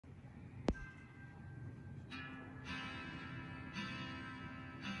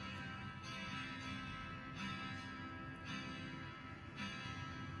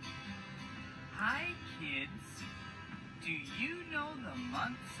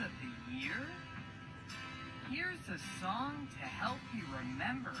months of the year? Here's a song to help you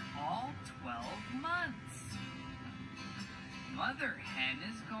remember all 12 months. Mother Hen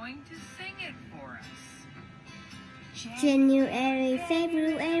is going to sing it for us. January,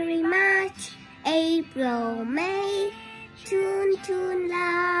 February, March, April, May, June,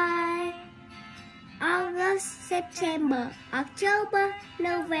 July, August, September, October,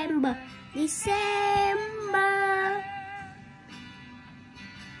 November, December.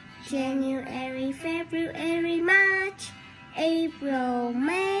 January, February, March, April,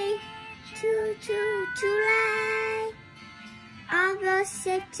 May, June, July, August,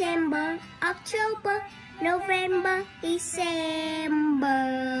 September, October, November,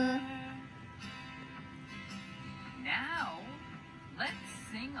 December. Now, let's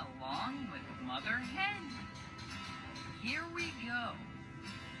sing along with Mother Hen. Here we go.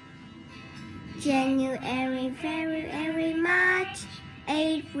 January, February, March,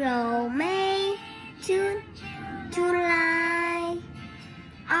 April, May, June, July,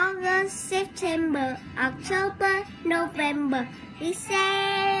 August, September, October, November,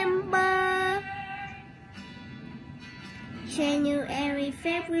 December. January,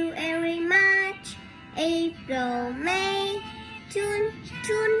 February, March, April, May, June,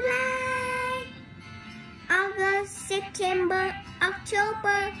 July, August, September,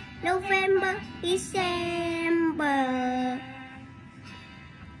 October, November, December.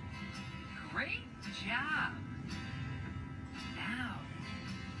 Great job! Now,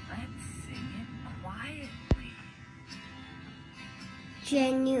 let's sing it quietly.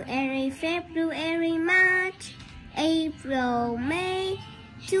 January, February, March, April, May,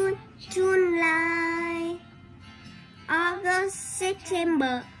 June, July, August,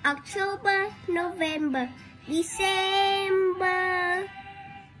 September, October, November, December.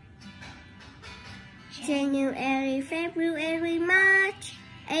 January, February, March,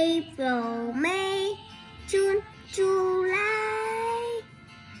 April, May, June, July,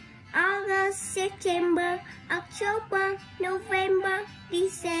 August, September, October, November,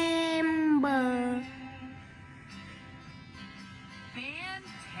 December.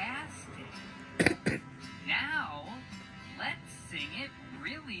 Fantastic! Now, let's sing it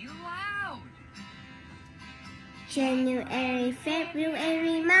really loud. January,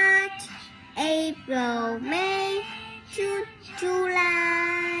 February, March, April, May, June,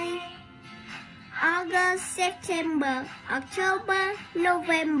 July, August, September, October,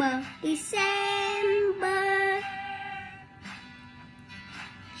 November, December.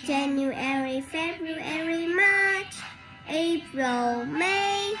 January, February, March, April,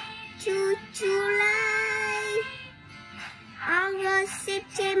 May, June, July, August,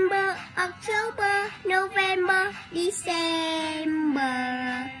 September, October, November, December.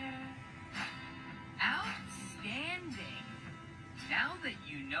 Outstanding! Now that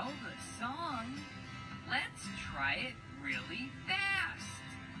you know the song, let's try it really fast.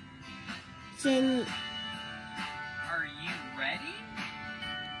 Are you ready?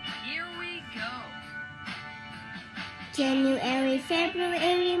 Here we go. January,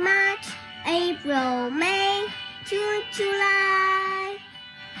 February, March, April, May, June, July,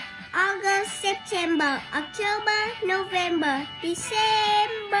 August, September, October, November,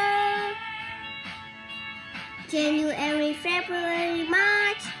 December. January, February,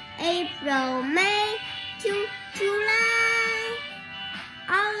 March, April, May, June, July,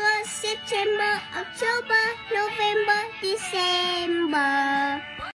 August, September, October, November, December.